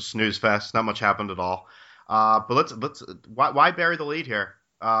pretty much a snooze fest. Not much happened at all. But why bury the lead here?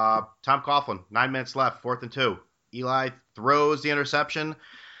 Tom Coughlin, 9 minutes left, 4th and 2. Eli throws the interception,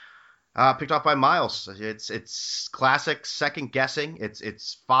 picked off by Miles. It's classic second guessing.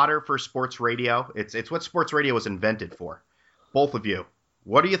 It's fodder for sports radio. It's what sports radio was invented for. Both of you,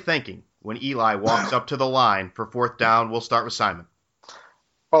 what are you thinking when Eli walks up to the line for 4th down? We'll start with Simon.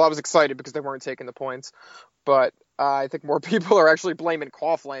 Well, I was excited because they weren't taking the points, but I think more people are actually blaming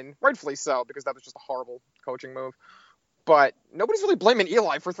Coughlin, rightfully so, because that was just a horrible coaching move. But nobody's really blaming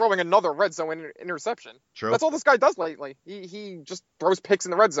Eli for throwing another red zone interception. True. That's all this guy does lately. He just throws picks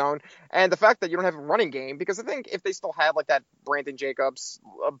in the red zone. And the fact that you don't have a running game, because I think if they still have like that Brandon Jacobs,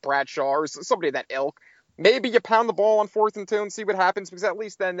 Bradshaw, or somebody of that ilk, maybe you pound the ball on 4th and 2 and see what happens, because at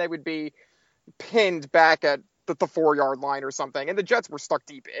least then they would be pinned back at the 4-yard line or something. And the Jets were stuck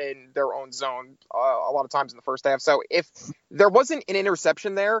deep in their own zone a lot of times in the first half. So if there wasn't an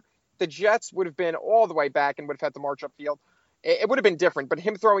interception there, the Jets would have been all the way back and would have had to march upfield. It would have been different, but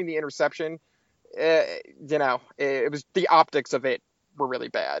him throwing the interception, it was the optics of it were really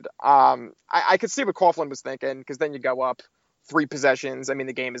bad. I could see what Coughlin was thinking, because then you go up 3 possessions. I mean,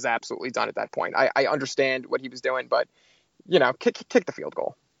 the game is absolutely done at that point. I understand what he was doing, but, kick the field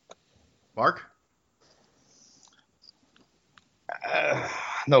goal. Mark?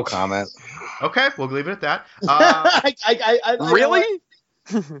 No comment. Okay, we'll leave it at that. Really?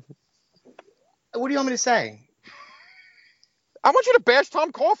 What do you want me to say? I want you to bash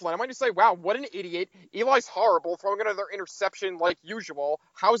Tom Coughlin. I want you to say, wow, what an idiot. Eli's horrible, throwing another interception like usual.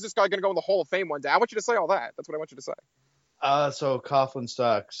 How is this guy going to go in the Hall of Fame one day? I want you to say all that. That's what I want you to say. So Coughlin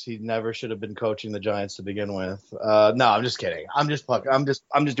sucks. He never should have been coaching the Giants to begin with. No, I'm just kidding. I'm just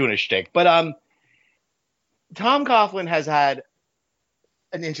doing a shtick. But Tom Coughlin has had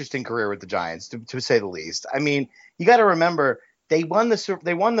an interesting career with the Giants, to say the least. I mean, you got to remember, they won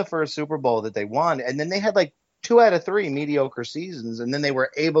the first Super Bowl that they won, and then they had like 2 out of 3 mediocre seasons, and then they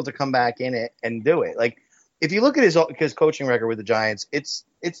were able to come back in it and do it. Like, if you look at his coaching record with the Giants, it's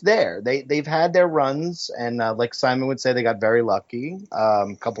there. They've had their runs, and like Simon would say, they got very lucky a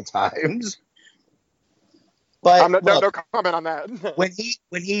couple times. But no comment on that.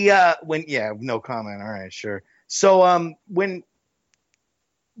 No comment. All right, sure. So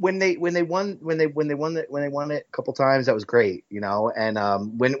when they won it a couple times, that was great,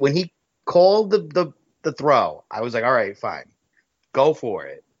 And when he called the throw, I was like, all right, fine, go for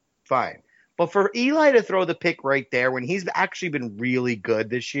it, fine. But for Eli to throw the pick right there when he's actually been really good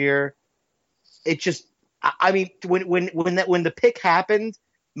this year, it just, I mean, when the pick happened,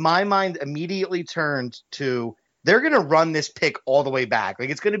 my mind immediately turned to, they're gonna run this pick all the way back, like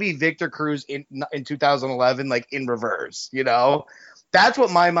it's gonna be Victor Cruz in 2011, like in reverse, That's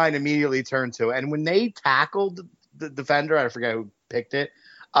what my mind immediately turned to. And when they tackled the defender, I forget who picked it.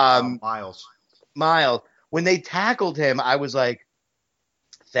 Miles. When they tackled him, I was like,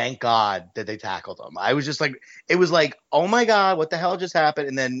 thank God that they tackled him. I was just like, it was like, oh my God, what the hell just happened?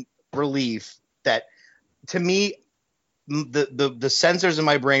 And then relief that, to me, the sensors in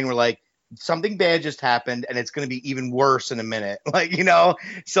my brain were like, something bad just happened, and it's going to be even worse in a minute.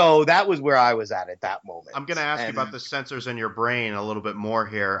 So that was where I was at that moment. I'm going to ask you about the sensors in your brain a little bit more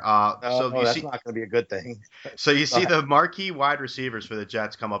here. That's not going to be a good thing. So you see the marquee wide receivers for the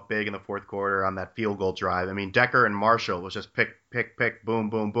Jets come up big in the 4th quarter on that field goal drive. I mean, Decker and Marshall was just pick, boom,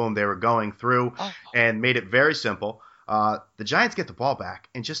 boom, boom. They were going through and made it very simple. The Giants get the ball back,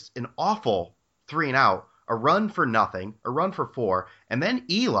 and just an awful 3-and-out. A run for nothing, a run for 4, and then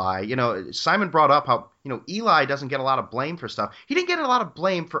Eli, Simon brought up how, Eli doesn't get a lot of blame for stuff. He didn't get a lot of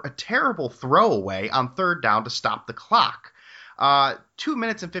blame for a terrible throwaway on 3rd down to stop the clock. 2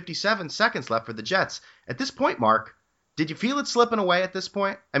 minutes and 57 seconds left for the Jets. At this point, Mark, did you feel it slipping away at this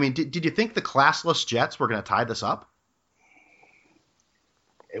point? I mean, did you think the classless Jets were going to tie this up?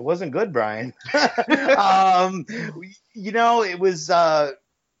 It wasn't good, Brian. It was...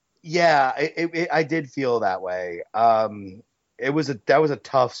 Yeah, I did feel that way. That was a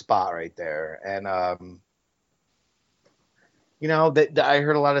tough spot right there, and I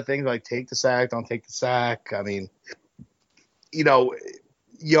heard a lot of things like take the sack, don't take the sack. I mean, your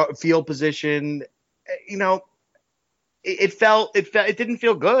field position, it didn't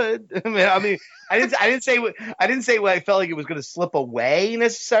feel good. I mean, I didn't say I felt like it was going to slip away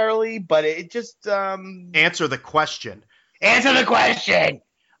necessarily, but it just Answer the question.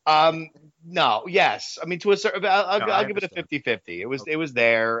 No, yes. I mean, to a certain, I'll give it a 50-50. It was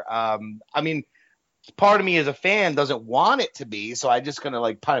there. I mean, part of me as a fan doesn't want it to be, so I'm just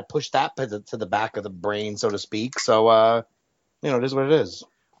gonna kind of push that to the back of the brain, so to speak. So it is what it is.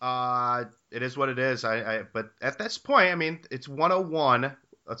 It is what it is. But at this point, I mean, it's 101.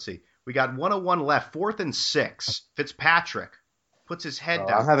 Let's see. We got 101 left, 4th and 6. Fitzpatrick puts his head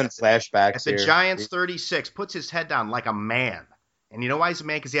down. I'm having flashbacks at the Giants 36, puts his head down like a man. And you know why he's a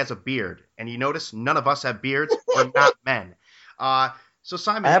man? Because he has a beard. And you notice none of us have beards. We're not men. So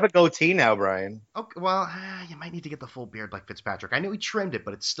Simon, I have a goatee now, Brian. Okay, well, you might need to get the full beard like Fitzpatrick. I know he trimmed it,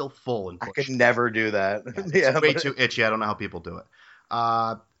 but it's still full and bushy. I could never do that. Yeah, it's way too itchy. I don't know how people do it.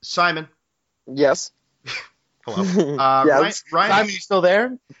 Simon. Yes. Hello. Yes. Ryan, Simon, you still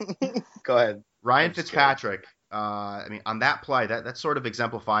there? Go ahead. Ryan Fitzpatrick. I mean, on that play, that sort of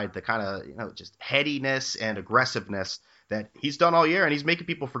exemplified the kind of just headiness and aggressiveness that he's done all year, and he's making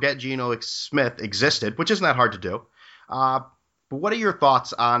people forget Geno Smith existed, which isn't that hard to do. But what are your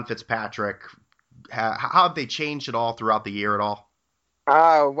thoughts on Fitzpatrick? How have they changed at all throughout the year at all?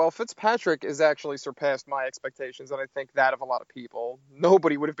 Well, Fitzpatrick has actually surpassed my expectations, and I think that of a lot of people.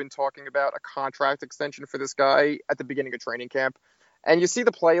 Nobody would have been talking about a contract extension for this guy at the beginning of training camp. And you see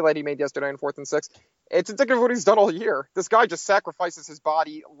the play that he made yesterday in 4th and 6. It's indicative of what he's done all year. This guy just sacrifices his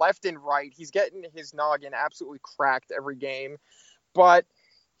body left and right. He's getting his noggin absolutely cracked every game. But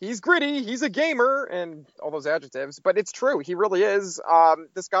he's gritty. He's a gamer and all those adjectives. But it's true. He really is.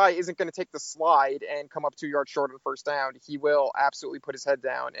 This guy isn't going to take the slide and come up 2 yards short on first down. He will absolutely put his head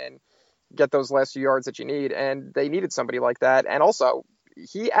down and get those last few yards that you need. And they needed somebody like that. And also,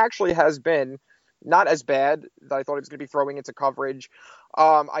 he actually has been not as bad that I thought he was going to be throwing into coverage.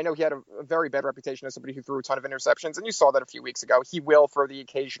 I know he had a very bad reputation as somebody who threw a ton of interceptions, and you saw that a few weeks ago. He will throw the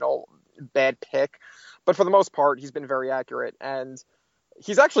occasional bad pick, but for the most part, he's been very accurate, and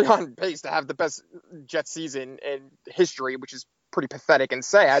he's actually on pace to have the best Jets season in history, which is pretty pathetic and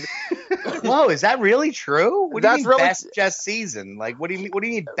sad. Whoa, is that really true? What do you mean really best Jets season? Like, what do you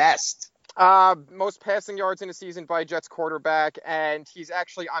mean best? Most passing yards in a season by a Jets quarterback, and he's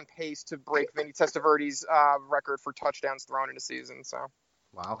actually on pace to break Vinny Testaverde's record for touchdowns thrown in a season. So,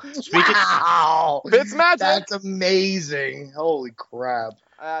 wow, it's magic. That's amazing! Holy crap!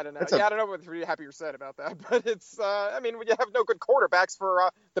 I don't know. I don't know whether to be happy or sad about that, but it's. I mean, when you have no good quarterbacks for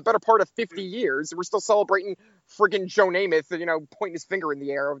the better part of 50 years, we're still celebrating friggin' Joe Namath, pointing his finger in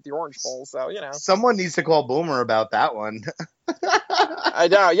the air with the Orange Bowl. So someone needs to call Boomer about that one. I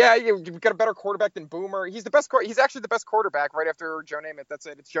know. Yeah, you've got a better quarterback than Boomer. He's the best. He's actually the best quarterback right after Joe Namath. That's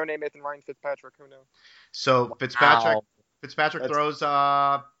it. It's Joe Namath and Ryan Fitzpatrick. Who knows? So Fitzpatrick throws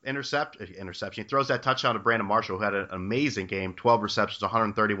interception. He throws that touchdown to Brandon Marshall, who had an amazing game, 12 receptions,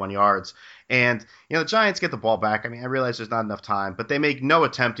 131 yards. And, the Giants get the ball back. I mean, I realize there's not enough time, but they make no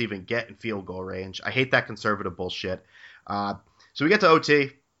attempt to even get in field goal range. I hate that conservative bullshit. So we get to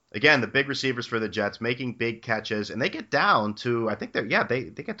OT. Again, the big receivers for the Jets making big catches, and they get down to, I think they get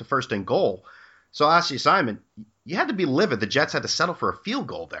to 1st and goal. So I'll ask you, Simon, you had to be livid. The Jets had to settle for a field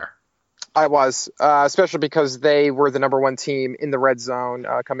goal there. I was, especially because they were the number 1 team in the red zone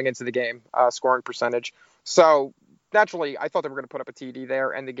coming into the game, scoring percentage. So naturally, I thought they were going to put up a TD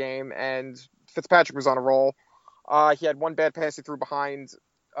there, end the game, and Fitzpatrick was on a roll. He had one bad pass he threw behind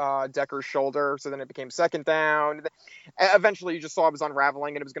Decker's shoulder, so then it became 2nd down. Eventually, you just saw it was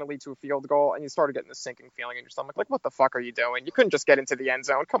unraveling, and it was going to lead to a field goal, and you started getting the sinking feeling in your stomach, like, what the fuck are you doing? You couldn't just get into the end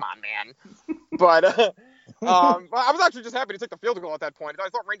zone. Come on, man. But I was actually just happy to take the field goal at that point. I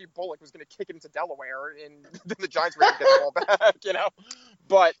thought Randy Bullock was going to kick it into Delaware, and then the Giants were going to get the ball back,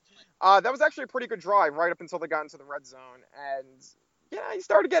 But that was actually a pretty good drive right up until they got into the red zone, and you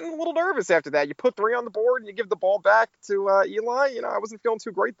started getting a little nervous after that. You put 3 on the board and you give the ball back to Eli. I wasn't feeling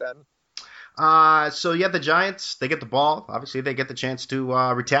too great then. So the Giants, they get the ball. Obviously, they get the chance to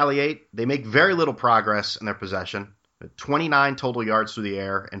retaliate. They make very little progress in their possession. 29 total yards through the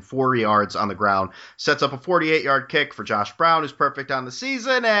air and 4 yards on the ground. Sets up a 48-yard kick for Josh Brown, who's perfect on the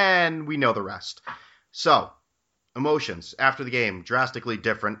season, and we know the rest. So, emotions after the game, drastically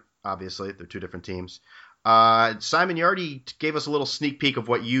different. Obviously, they're 2 different teams. Simon, you already gave us a little sneak peek of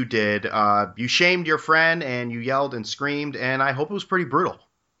what you did. You shamed your friend and you yelled and screamed, and I hope it was pretty brutal.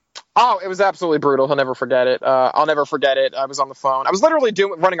 Oh, it was absolutely brutal. He'll never forget it. I'll never forget it. I was on the phone. I was literally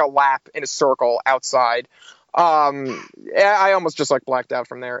running a lap in a circle outside. I almost just blacked out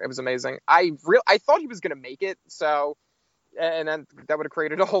from there. It was amazing. I thought he was going to make it. So, and then that would have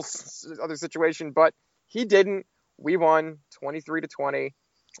created a whole other situation, but he didn't. We won 23-20,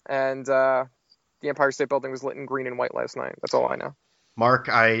 and the Empire State Building was lit in green and white last night. That's all I know. Mark,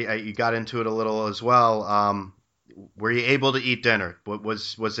 you got into it a little as well. Were you able to eat dinner? What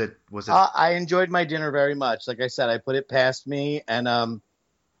was it? I enjoyed my dinner very much. Like I said, I put it past me, and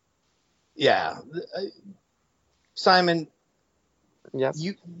Yeah. Simon, Yes.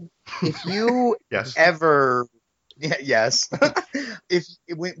 if you Yes. ever, yes,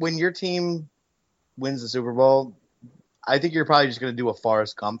 when your team wins the Super Bowl, I think you're probably just going to do a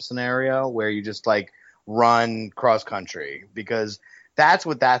Forrest Gump scenario where you just like run cross country, because that's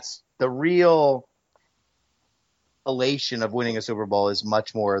the real elation of winning a Super Bowl is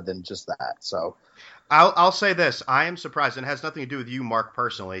much more than just that. So I'll say this: I am surprised, and it has nothing to do with you, Mark,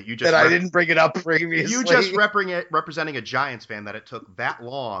 personally. that I didn't bring it up previously. You just representing a Giants fan, that it took that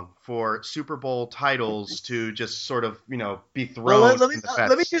long for Super Bowl titles to just sort of, be thrown. Well, let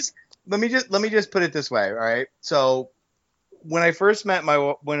me just put it this way, all right? So when I first met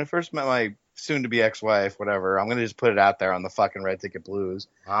my soon to be ex-wife, whatever, I'm gonna just put it out there on the fucking Red Ticket Blues.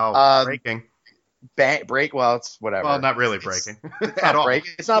 Wow, breaking. Well, it's whatever. Well, not really breaking at all.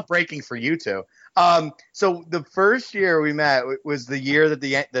 It's not breaking for you two. So the first year we met was the year that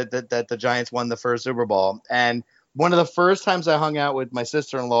the Giants won the first Super Bowl, and one of the first times I hung out with my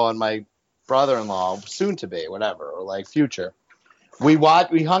sister-in-law and my brother-in-law, soon to be, whatever, or like future. We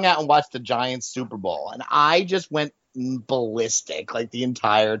hung out and watched the Giants Super Bowl, and I just went ballistic like the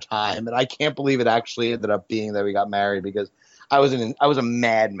entire time, and I can't believe it actually ended up being that we got married, because I was a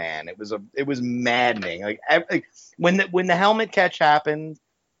madman. It was maddening. Like when the helmet catch happened,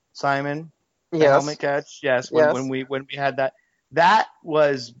 Simon. The helmet catch, yes. When we had that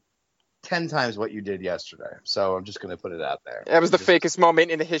was 10 times what you did yesterday. So I'm just going to put it out there. It was the fakest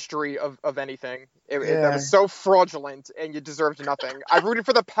moment in the history of anything. That was so fraudulent, and you deserved nothing. I rooted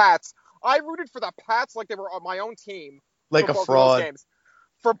for the Pats. I rooted for the Pats like they were on my own team. Like a fraud.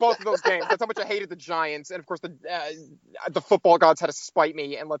 For both of those games. That's how much I hated the Giants. And, of course, the football gods had to spite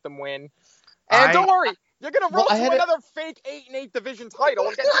me and let them win. And don't worry. You're going to roll to another fake 8-8 division title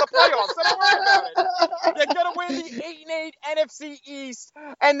and get to the playoffs. So don't worry about it. You're going to win the 8-8 NFC East.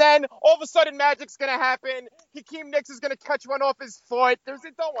 And then all of a sudden magic's going to happen. Hakeem Nicks is going to catch one off his foot.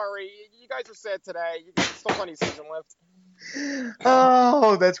 Don't worry. You guys are sad today. There's still plenty of season left.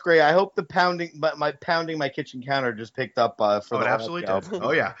 Oh, that's great. I hope the pounding my kitchen counter just picked up for it absolutely did.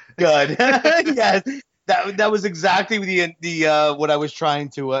 Oh yeah. Good. Yes. That was exactly the what I was trying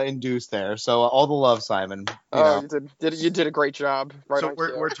to induce there. So all the love, Simon. You did a great job. Right. So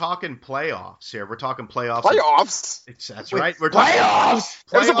we're talking playoffs here. We're talking playoffs. Playoffs. That's right. We're talking playoffs.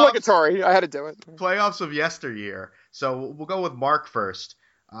 It was obligatory. I had to do it. Playoffs of yesteryear. So we'll go with Mark first.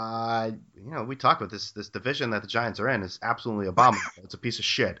 We talked about this division that the Giants are in is absolutely abominable. It's a piece of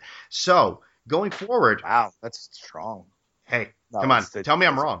shit. So going forward, wow, that's strong. Hey, come on, tell me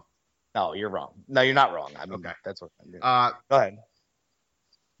I'm wrong. No, you're wrong. No, you're not wrong. I mean, okay, that's what I'm doing. Go ahead.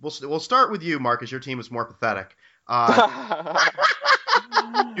 We'll start with you, Mark, as your team is more pathetic.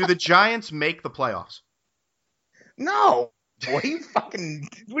 Do the Giants make the playoffs? No. What are you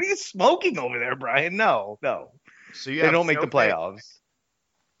smoking over there, Brian? No. So they don't make the playoffs.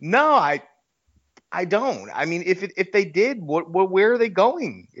 No, I don't. I mean, if they did, where are they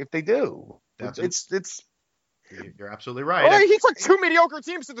going? If they do, it's. You're absolutely right. Well, he's like two mediocre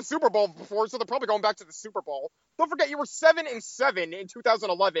teams to the Super Bowl before, so they're probably going back to the Super Bowl. Don't forget, you were 7-7 in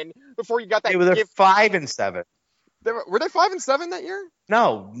 2011 before you got that. They're 5-7. Were they 5-7 that year?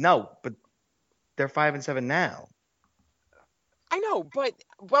 No, but they're 5-7 now. I know, but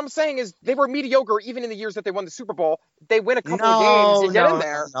what I'm saying is they were mediocre even in the years that they won the Super Bowl. They win a couple of games and get in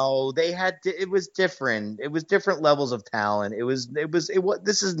there. No, they had it was different. It was different levels of talent.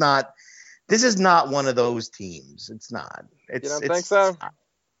 This is not one of those teams. It's not. You don't think so?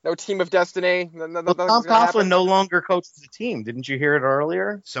 No team of destiny. Tom Coughlin no longer coaches the team. Didn't you hear it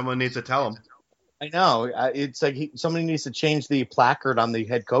earlier? Someone needs to tell him. I know. It's like somebody needs to change the placard on the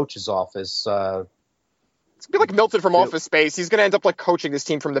head coach's office. It's gonna be like Milton from Office Space. He's gonna end up like coaching this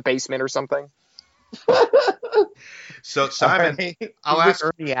team from the basement or something. So Simon, right. I'll ask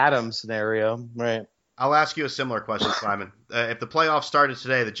Ernie Adams scenario, right? I'll ask you a similar question, Simon. If the playoffs started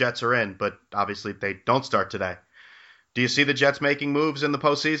today, the Jets are in, but obviously they don't start today. Do you see the Jets making moves in the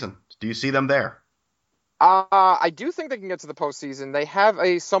postseason? Do you see them there? I do think they can get to the postseason. They have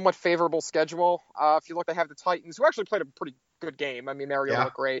a somewhat favorable schedule. If you look, they have the Titans, who actually played a pretty good game. I mean, Mariota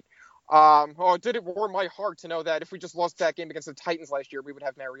looked great. Did it warm my heart to know that if we just lost that game against the Titans last year, we would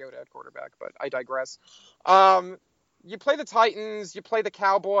have Mariota at quarterback, but I digress. You play the Titans, you play the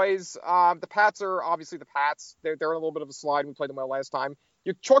Cowboys. The Pats are obviously the Pats. They're in a little bit of a slide. We played them well last time.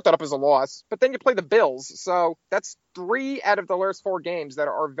 You chalk that up as a loss, but then you play the Bills. So that's 3 out of the last 4 games that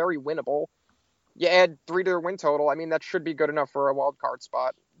are very winnable. You add 3 to their win total. I mean, that should be good enough for a wild card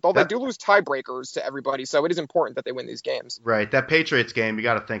spot. Though they do lose tiebreakers to everybody, so it is important that they win these games. Right. That Patriots game, you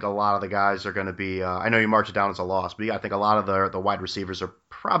got to think a lot of the guys are going to be, I know you marked it down as a loss, but you got to think a lot of the wide receivers are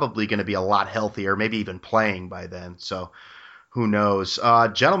probably going to be a lot healthier, maybe even playing by then. So who knows?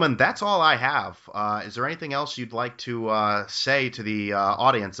 Gentlemen, that's all I have. Is there anything else you'd like to say to the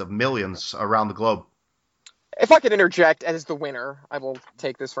audience of millions around the globe? If I could interject as the winner, I will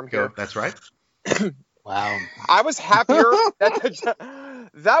take this from here. That's right. Wow. I was happier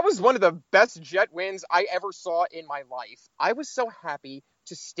that was one of the best Jet wins I ever saw in my life. I was so happy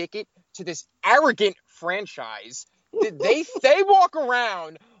to stick it to this arrogant franchise. They walk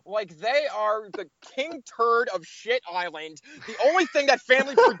around like they are the king turd of shit island. The only thing that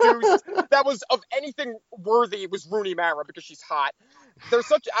family produced that was of anything worthy was Rooney Mara because she's hot.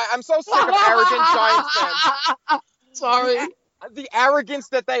 I'm so sick of arrogant Giants fans. Sorry. The arrogance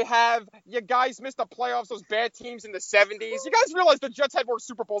that they have. You guys missed the playoffs, those bad teams in the 70s. You guys realize the Jets had more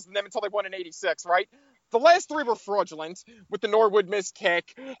Super Bowls than them until they won in 86, right? The last 3 were fraudulent with the Norwood missed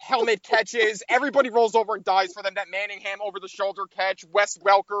kick, helmet catches. Everybody rolls over and dies for them. That Manningham over-the-shoulder catch, Wes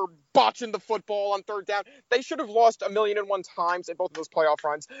Welker botching the football on 3rd down. They should have lost 1,000,001 times in both of those playoff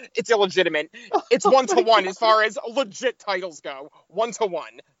runs. It's illegitimate. It's 1-1 as far as legit titles go. 1-1.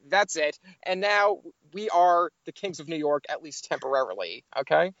 That's it. And now we are the Kings of New York, at least temporarily.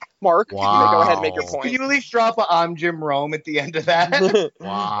 Okay? Mark, wow. You may go ahead and make your point. Can you at least drop a I'm Jim Rome at the end of that?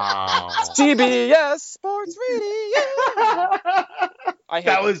 Wow. TBS Sports Radio.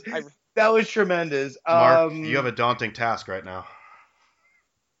 That was tremendous. Mark, you have a daunting task right now.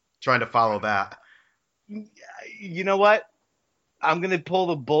 Trying to follow that. You know what? I'm gonna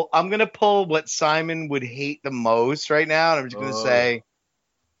pull what Simon would hate the most right now, and I'm just gonna say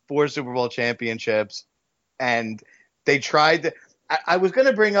 4 Super Bowl championships. And they tried to. I was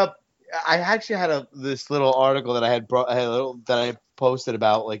gonna bring up. I actually had this little article that I posted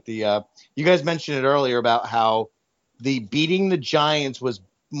about like the. You guys mentioned it earlier about how the beating the Giants was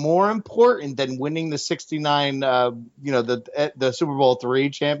more important than winning the '69, the Super Bowl III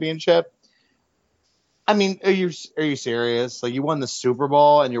championship. I mean, are you serious? Like, you won the Super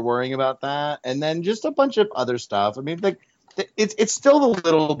Bowl and you're worrying about that, and then just a bunch of other stuff. I mean, like, it's still the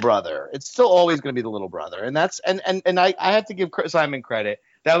little brother. It's still always going to be the little brother, and that's and I have to give Simon credit.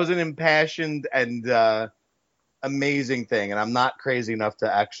 That was an impassioned and amazing thing, and I'm not crazy enough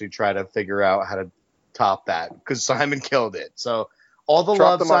to actually try to figure out how to top that because Simon killed it. So all the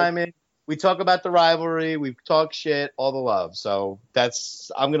love, Simon. We talk about the rivalry. We talk shit. All the love. So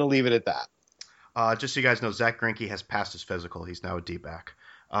I'm going to leave it at that. Just so you guys know, Zach Greinke has passed his physical. He's now a D-back.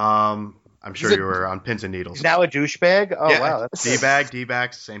 I'm sure you were on pins and needles. He's now a douchebag? Oh, yeah, wow.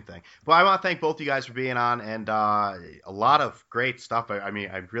 D-bag, same thing. Well, I want to thank both of you guys for being on, and a lot of great stuff. I mean,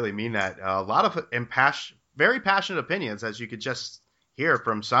 I really mean that. A lot of very passionate opinions, as you could just hear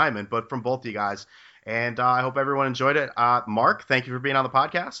from Simon, but from both of you guys. And I hope everyone enjoyed it. Mark, thank you for being on the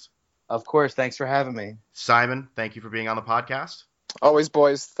podcast. Of course. Thanks for having me. Simon, thank you for being on the podcast. Always,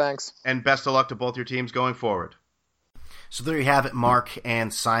 boys. Thanks. And best of luck to both your teams going forward. So there you have it, Mark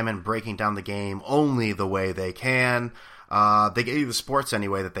and Simon breaking down the game only the way they can. They gave you the sports any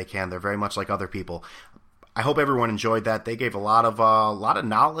way that they can. They're very much like other people. I hope everyone enjoyed that. They gave a lot of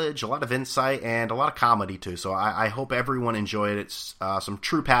knowledge, a lot of insight, and a lot of comedy too. So I hope everyone enjoyed it. Some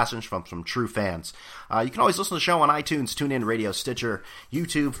true passion from some true fans. You can always listen to the show on iTunes, TuneIn Radio, Stitcher,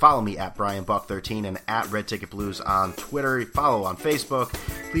 YouTube. Follow me at BrianBuck13 and at Red Ticket Blues on Twitter. Follow on Facebook.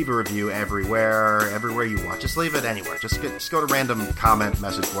 Leave a review everywhere you want. Just leave it anywhere. Just go to random comment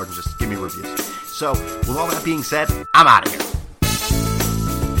message board and just give me reviews. So with all that being said, I'm out of here.